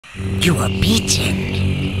You are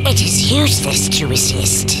beaten. It is useless to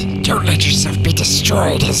resist. Don't let yourself be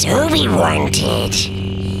destroyed as Obi-Wan did.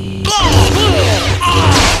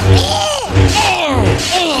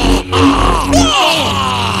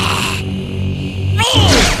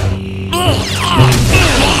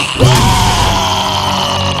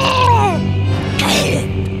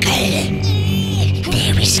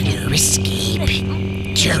 There is no escape.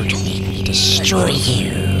 Don't make me destroy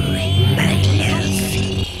you, my love.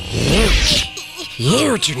 Luke,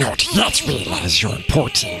 you do not yet realize your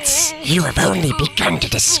importance. You have only begun to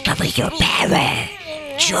discover your power.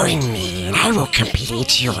 Join me and I will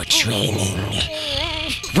complete your training.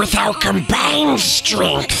 With our combined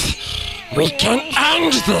strength, we can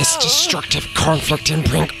end this destructive conflict and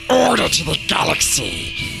bring order to the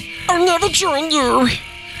galaxy. I'll never join you.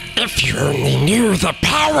 If you only knew the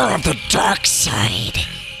power of the dark side.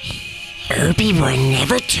 Obi-Wan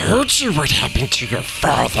never told you what happened to your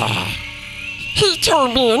father. He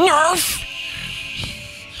told me enough.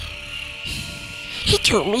 He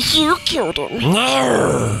told me you killed him.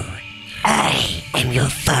 No, I am your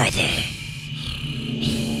father.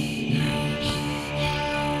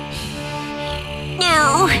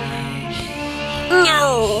 No.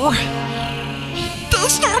 No.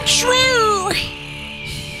 That's not true.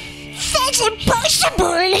 That's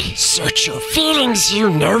impossible! Search your feelings, you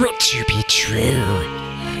know it to be true.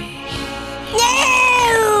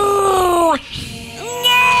 No!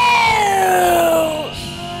 No!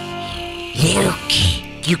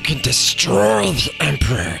 Luke, you can destroy the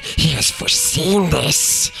Emperor. He has foreseen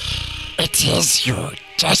this. It is your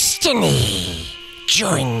destiny.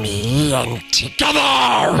 Join me, and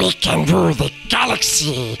together we can rule the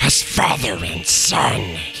galaxy as father and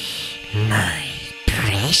son. My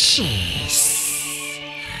precious.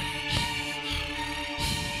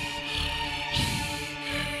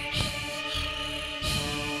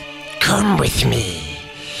 Come with me.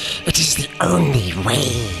 It is the only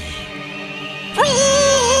way.